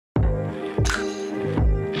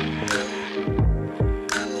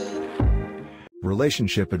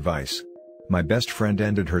Relationship advice. My best friend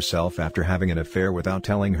ended herself after having an affair without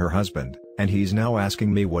telling her husband, and he's now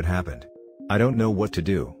asking me what happened. I don't know what to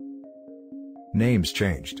do. Names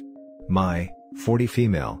changed. My 40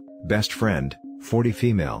 female best friend, 40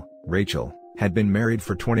 female, Rachel, had been married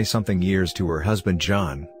for 20-something years to her husband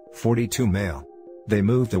John, 42 male. They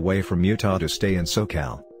moved away from Utah to stay in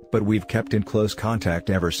SoCal, but we've kept in close contact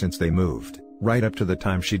ever since they moved, right up to the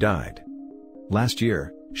time she died. Last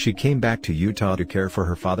year, she came back to Utah to care for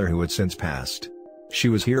her father who had since passed. She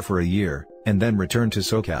was here for a year, and then returned to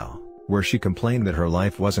SoCal, where she complained that her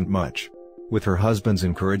life wasn't much. With her husband's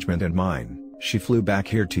encouragement and mine, she flew back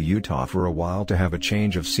here to Utah for a while to have a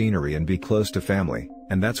change of scenery and be close to family,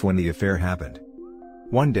 and that's when the affair happened.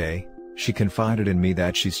 One day, she confided in me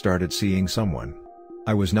that she started seeing someone.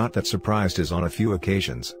 I was not that surprised, as on a few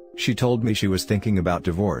occasions, she told me she was thinking about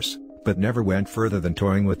divorce, but never went further than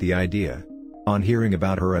toying with the idea. On hearing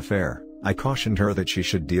about her affair, I cautioned her that she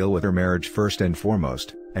should deal with her marriage first and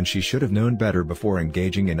foremost, and she should have known better before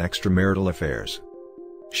engaging in extramarital affairs.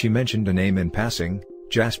 She mentioned a name in passing,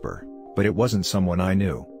 Jasper, but it wasn't someone I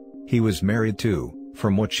knew. He was married too,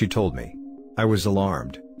 from what she told me. I was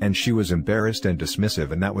alarmed, and she was embarrassed and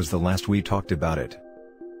dismissive, and that was the last we talked about it.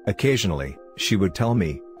 Occasionally, she would tell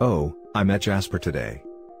me, "Oh, I met Jasper today."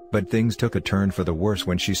 But things took a turn for the worse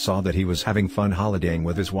when she saw that he was having fun holidaying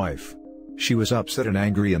with his wife. She was upset and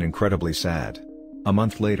angry and incredibly sad. A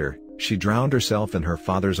month later, she drowned herself in her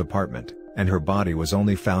father's apartment, and her body was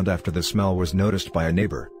only found after the smell was noticed by a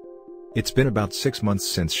neighbor. It's been about 6 months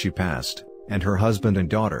since she passed, and her husband and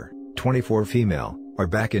daughter, 24 female, are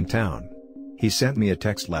back in town. He sent me a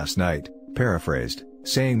text last night, paraphrased,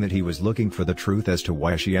 saying that he was looking for the truth as to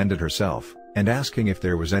why she ended herself, and asking if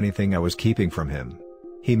there was anything I was keeping from him.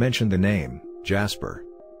 He mentioned the name, Jasper.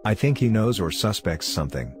 I think he knows or suspects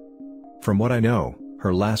something. From what I know,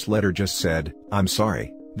 her last letter just said, "I'm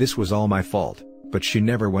sorry, this was all my fault," but she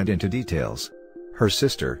never went into details. Her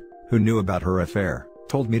sister, who knew about her affair,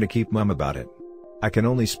 told me to keep mum about it. I can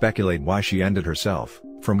only speculate why she ended herself,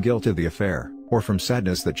 from guilt of the affair, or from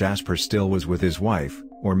sadness that Jasper still was with his wife,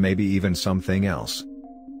 or maybe even something else.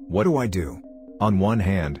 What do I do? On one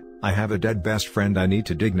hand, I have a dead best friend I need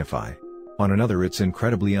to dignify. On another, it's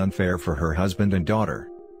incredibly unfair for her husband and daughter.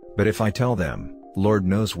 But if I tell them, Lord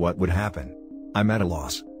knows what would happen. I'm at a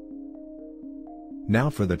loss. Now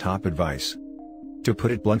for the top advice. To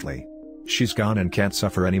put it bluntly, she's gone and can't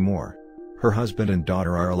suffer anymore. Her husband and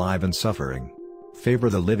daughter are alive and suffering. Favor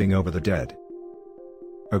the living over the dead.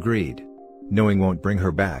 Agreed. Knowing won't bring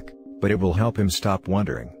her back, but it will help him stop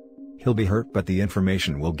wondering. He'll be hurt, but the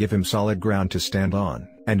information will give him solid ground to stand on,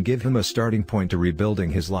 and give him a starting point to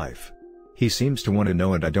rebuilding his life. He seems to want to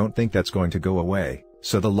know, and I don't think that's going to go away,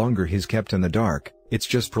 so the longer he's kept in the dark, it's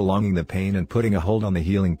just prolonging the pain and putting a hold on the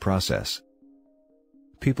healing process.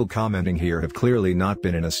 People commenting here have clearly not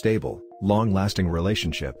been in a stable, long-lasting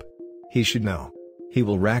relationship. He should know. He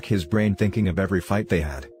will rack his brain thinking of every fight they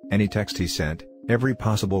had, any text he sent, every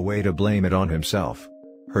possible way to blame it on himself.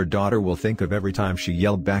 Her daughter will think of every time she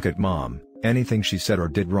yelled back at mom, anything she said or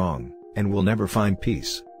did wrong, and will never find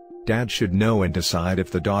peace. Dad should know and decide if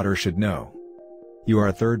the daughter should know. You are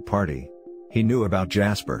a third party. He knew about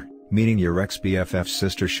Jasper, meaning your ex-BFF's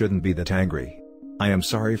sister shouldn't be that angry. I am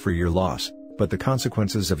sorry for your loss, but the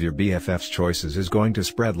consequences of your BFF's choices is going to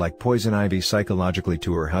spread like poison ivy psychologically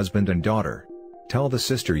to her husband and daughter. Tell the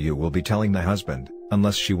sister you will be telling the husband,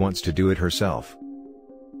 unless she wants to do it herself.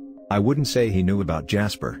 I wouldn't say he knew about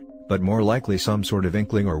Jasper, but more likely some sort of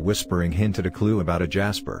inkling or whispering hinted a clue about a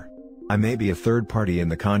Jasper. I may be a third party in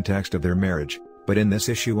the context of their marriage, but in this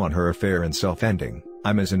issue on her affair and self-ending,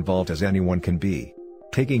 I'm as involved as anyone can be.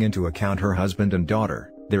 Taking into account her husband and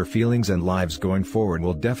daughter, their feelings and lives going forward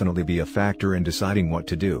will definitely be a factor in deciding what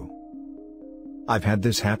to do. I've had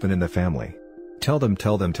this happen in the family. Tell them.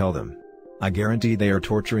 I guarantee they are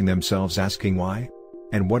torturing themselves asking why?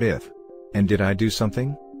 And what if? And did I do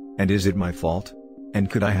something? And is it my fault? And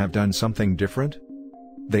could I have done something different?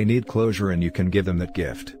 They need closure, and you can give them that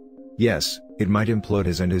gift. Yes, it might implode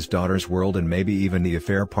his and his daughter's world and maybe even the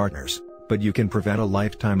affair partners, but you can prevent a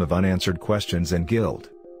lifetime of unanswered questions and guilt.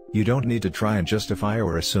 You don't need to try and justify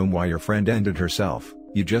or assume why your friend ended herself,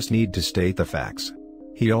 you just need to state the facts.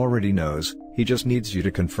 He already knows, he just needs you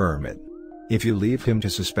to confirm it. If you leave him to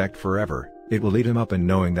suspect forever, it will eat him up, and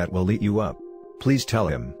knowing that will eat you up. Please tell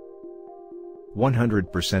him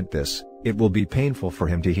 100% this. It will be painful for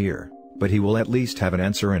him to hear, but he will at least have an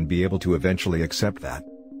answer and be able to eventually accept that.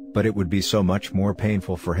 But it would be so much more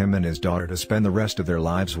painful for him and his daughter to spend the rest of their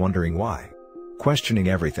lives wondering why. Questioning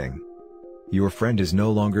everything. Your friend is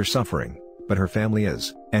no longer suffering, but her family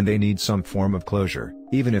is, and they need some form of closure,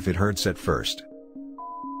 even if it hurts at first.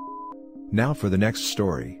 Now for the next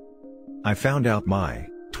story. I found out my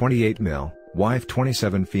 28 male wife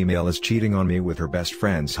 27 female is cheating on me with her best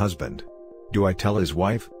friend's husband. Do I tell his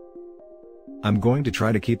wife? I'm going to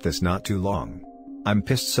try to keep this not too long. I'm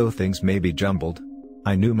pissed so things may be jumbled.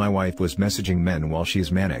 I knew my wife was messaging men while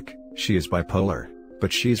she's manic. She is bipolar,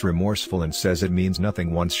 but she's remorseful and says it means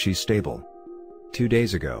nothing once she's stable. 2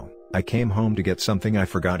 days ago, I came home to get something I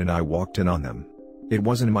forgot and I walked in on them. It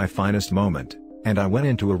wasn't my finest moment, and I went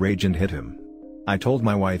into a rage and hit him. I told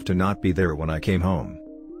my wife to not be there when I came home.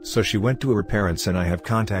 So she went to her parents and I have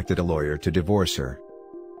contacted a lawyer to divorce her.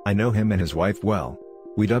 I know him and his wife well.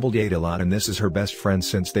 We double date a lot and this is her best friend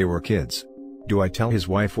since they were kids. Do I tell his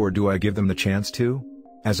wife or do I give them the chance to?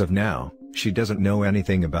 As of now, she doesn't know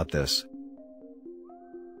anything about this.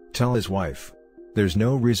 Tell his wife. There's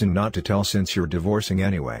no reason not to tell since you're divorcing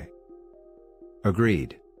anyway.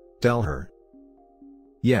 Agreed. Tell her.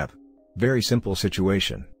 Yep. Very simple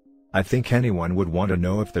situation. I think anyone would want to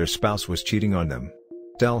know if their spouse was cheating on them.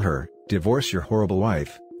 Tell her, divorce your horrible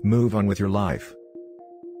wife, move on with your life.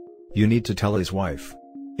 You need to tell his wife.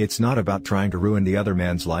 It's not about trying to ruin the other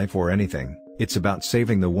man's life or anything, it's about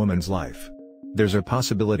saving the woman's life. There's a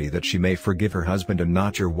possibility that she may forgive her husband and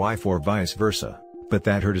not your wife or vice versa, but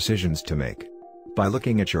that her decisions to make. By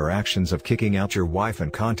looking at your actions of kicking out your wife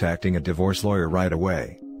and contacting a divorce lawyer right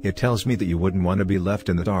away, it tells me that you wouldn't want to be left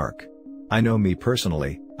in the dark. I know me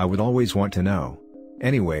personally, I would always want to know.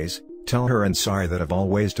 Anyways, tell her and sorry that of all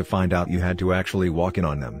ways to find out you had to actually walk in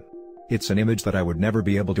on them. It's an image that I would never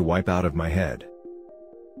be able to wipe out of my head.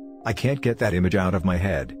 I can't get that image out of my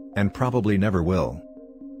head, and probably never will.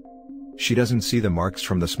 She doesn't see the marks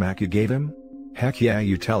from the smack you gave him? Heck yeah,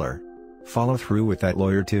 you tell her. Follow through with that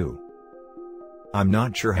lawyer too. I'm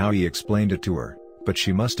not sure how he explained it to her, but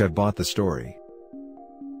she must have bought the story.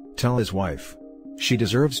 Tell his wife. She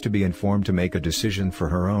deserves to be informed to make a decision for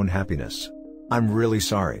her own happiness. I'm really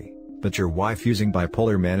sorry, but your wife using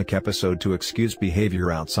bipolar manic episode to excuse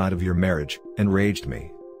behavior outside of your marriage enraged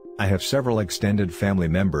me. I have several extended family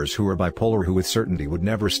members who are bipolar who with certainty would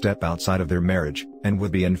never step outside of their marriage, and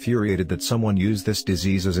would be infuriated that someone used this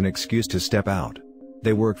disease as an excuse to step out.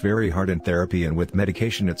 They work very hard in therapy and with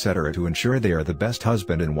medication etc. to ensure they are the best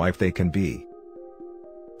husband and wife they can be.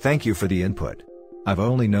 Thank you for the input. I've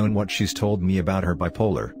only known what she's told me about her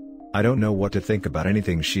bipolar. I don't know what to think about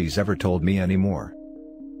anything she's ever told me anymore.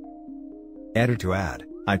 Edit to add,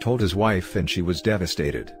 I told his wife and she was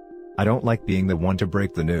devastated. I don't like being the one to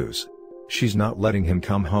break the news. She's not letting him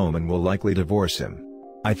come home and will likely divorce him.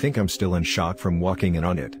 I think I'm still in shock from walking in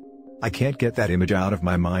on it. I can't get that image out of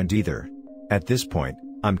my mind either. At this point,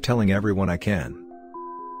 I'm telling everyone I can.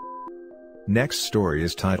 Next story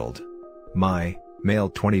is titled, My, male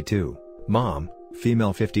 22, mom,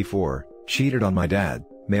 female 54, cheated on my dad,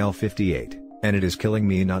 male 58, and it is killing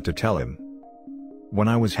me not to tell him. When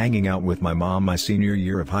I was hanging out with my mom my senior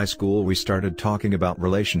year of high school we started talking about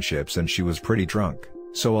relationships and she was pretty drunk,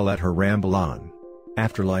 so I let her ramble on.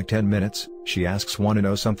 After like 10 minutes, she asks, "Wanna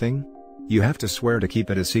know something? You have to swear to keep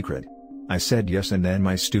it a secret." I said yes and then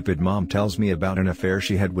my stupid mom tells me about an affair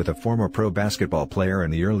she had with a former pro basketball player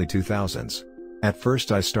in the early 2000s. At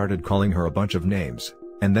first I started calling her a bunch of names,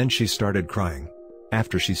 and then she started crying.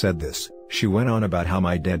 After she said this, she went on about how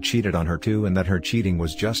my dad cheated on her too and that her cheating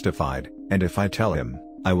was justified, and if I tell him,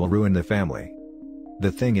 I will ruin the family.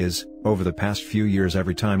 The thing is, over the past few years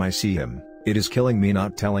every time I see him, it is killing me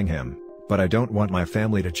not telling him, but I don't want my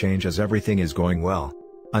family to change as everything is going well.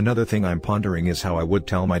 Another thing I'm pondering is how I would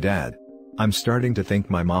tell my dad. I'm starting to think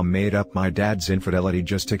my mom made up my dad's infidelity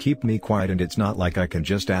just to keep me quiet and it's not like I can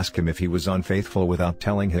just ask him if he was unfaithful without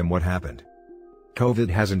telling him what happened. COVID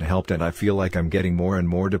hasn't helped and I feel like I'm getting more and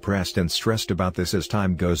more depressed and stressed about this as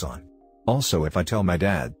time goes on. Also, if I tell my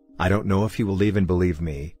dad, I don't know if he will even believe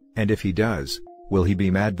me, and if he does, will he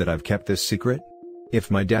be mad that I've kept this secret?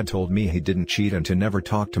 If my dad told me he didn't cheat and to never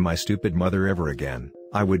talk to my stupid mother ever again,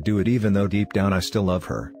 I would do it even though deep down I still love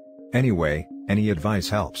her. Anyway, any advice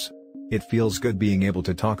helps. It feels good being able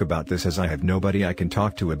to talk about this as I have nobody I can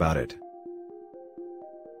talk to about it.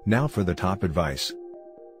 Now for the top advice.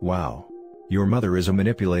 Wow. Your mother is a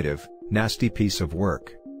manipulative, nasty piece of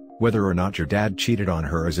work. Whether or not your dad cheated on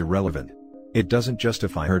her is irrelevant. It doesn't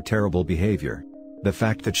justify her terrible behavior. The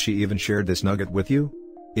fact that she even shared this nugget with you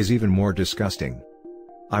is even more disgusting.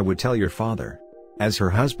 I would tell your father. As her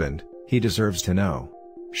husband, he deserves to know.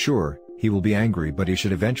 Sure, he will be angry but he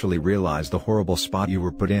should eventually realize the horrible spot you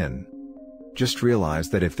were put in. Just realize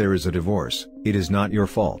that if there is a divorce, it is not your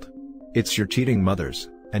fault. It's your cheating mother's,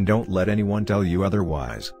 and don't let anyone tell you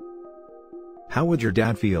otherwise. How would your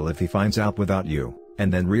dad feel if he finds out without you,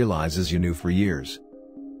 and then realizes you knew for years?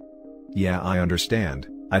 Yeah, I understand.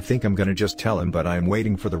 I think I'm gonna just tell him, but I am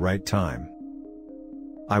waiting for the right time.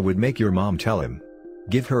 I would make your mom tell him.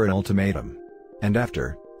 Give her an ultimatum. And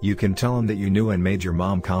after, you can tell him that you knew and made your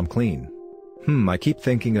mom come clean. I keep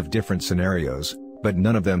thinking of different scenarios, but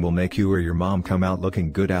none of them will make you or your mom come out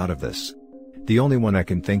looking good out of this. The only one I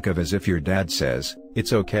can think of is if your dad says,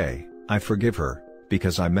 "It's okay, I forgive her,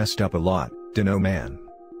 because I messed up a lot." Dunno, man.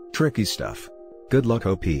 Tricky stuff. Good luck,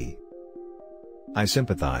 OP. I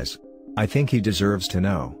sympathize. I think he deserves to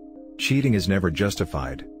know. Cheating is never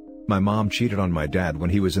justified. My mom cheated on my dad when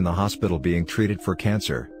he was in the hospital being treated for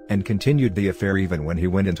cancer, and continued the affair even when he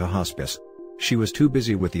went into hospice. She was too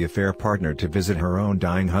busy with the affair partner to visit her own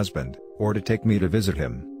dying husband, or to take me to visit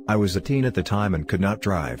him. I was a teen at the time and could not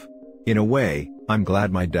drive. In a way, I'm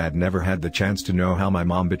glad my dad never had the chance to know how my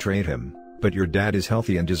mom betrayed him, but your dad is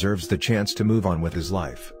healthy and deserves the chance to move on with his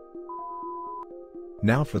life.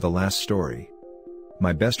 Now for the last story.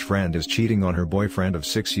 My best friend is cheating on her boyfriend of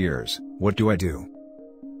 6 years. What do I do?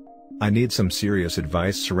 I need some serious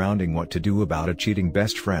advice surrounding what to do about a cheating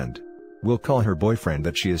best friend. We'll call her boyfriend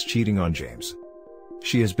that she is cheating on James.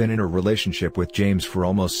 She has been in a relationship with James for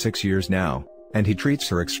almost 6 years now, and he treats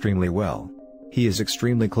her extremely well. He is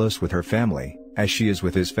extremely close with her family, as she is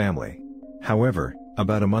with his family. However,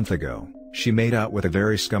 about a month ago, she made out with a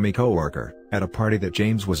very scummy coworker, at a party that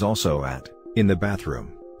James was also at, in the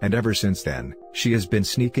bathroom, and ever since then, she has been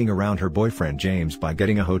sneaking around her boyfriend James by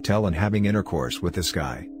getting a hotel and having intercourse with this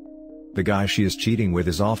guy. The guy she is cheating with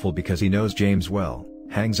is awful because he knows James well,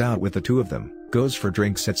 hangs out with the two of them, goes for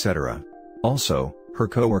drinks, etc. Also, her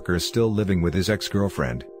coworker is still living with his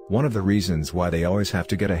ex-girlfriend, one of the reasons why they always have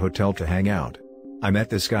to get a hotel to hang out. I met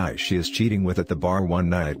this guy she is cheating with at the bar one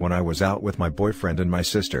night when I was out with my boyfriend and my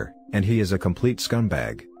sister, and he is a complete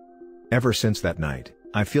scumbag. Ever since that night,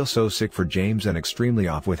 I feel so sick for James and extremely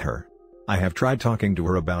off with her. I have tried talking to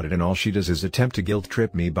her about it and all she does is attempt to guilt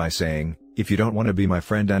trip me by saying, "If you don't want to be my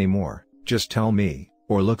friend anymore, just tell me,"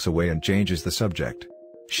 or looks away and changes the subject.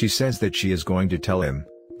 She says that she is going to tell him,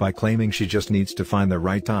 by claiming she just needs to find the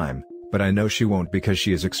right time, but I know she won't because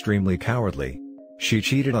she is extremely cowardly. She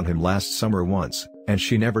cheated on him last summer once, and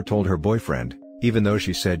she never told her boyfriend, even though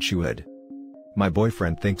she said she would. My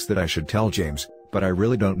boyfriend thinks that I should tell James, but I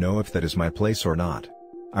really don't know if that is my place or not.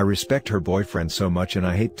 I respect her boyfriend so much and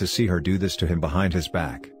I hate to see her do this to him behind his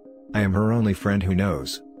back. I am her only friend who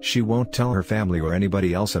knows. She won't tell her family or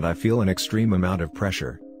anybody else and I feel an extreme amount of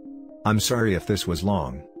pressure. I'm sorry if this was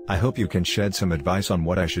long. I hope you can shed some advice on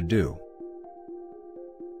what I should do.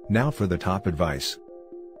 Now for the top advice.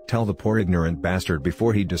 Tell the poor ignorant bastard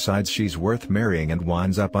before he decides she's worth marrying and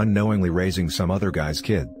winds up unknowingly raising some other guy's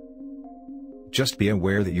kid. Just be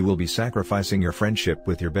aware that you will be sacrificing your friendship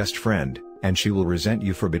with your best friend, and she will resent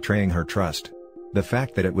you for betraying her trust. The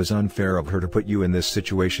fact that it was unfair of her to put you in this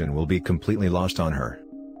situation will be completely lost on her.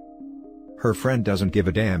 Her friend doesn't give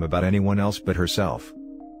a damn about anyone else but herself.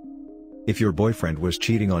 If your boyfriend was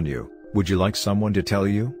cheating on you, would you like someone to tell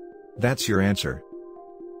you? That's your answer.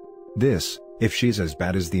 If she's as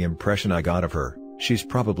bad as the impression I got of her, she's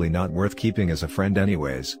probably not worth keeping as a friend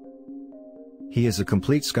anyways. He is a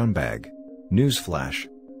complete scumbag. Newsflash.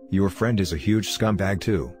 Your friend is a huge scumbag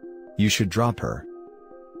too. You should drop her.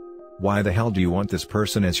 Why the hell do you want this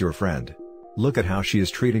person as your friend? Look at how she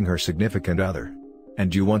is treating her significant other.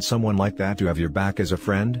 And do you want someone like that to have your back as a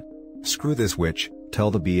friend? Screw this witch,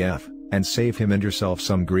 tell the BF, and save him and yourself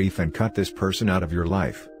some grief and cut this person out of your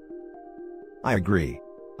life. I agree.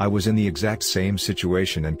 I was in the exact same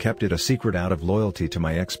situation and kept it a secret out of loyalty to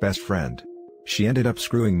my ex-best friend. She ended up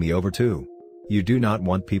screwing me over too. You do not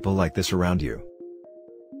want people like this around you.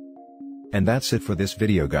 And that's it for this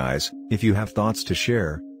video guys. If you have thoughts to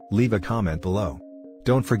share, leave a comment below.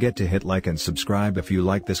 Don't forget to hit like and subscribe if you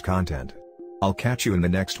like this content. I'll catch you in the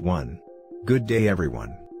next one. Good day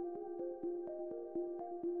everyone.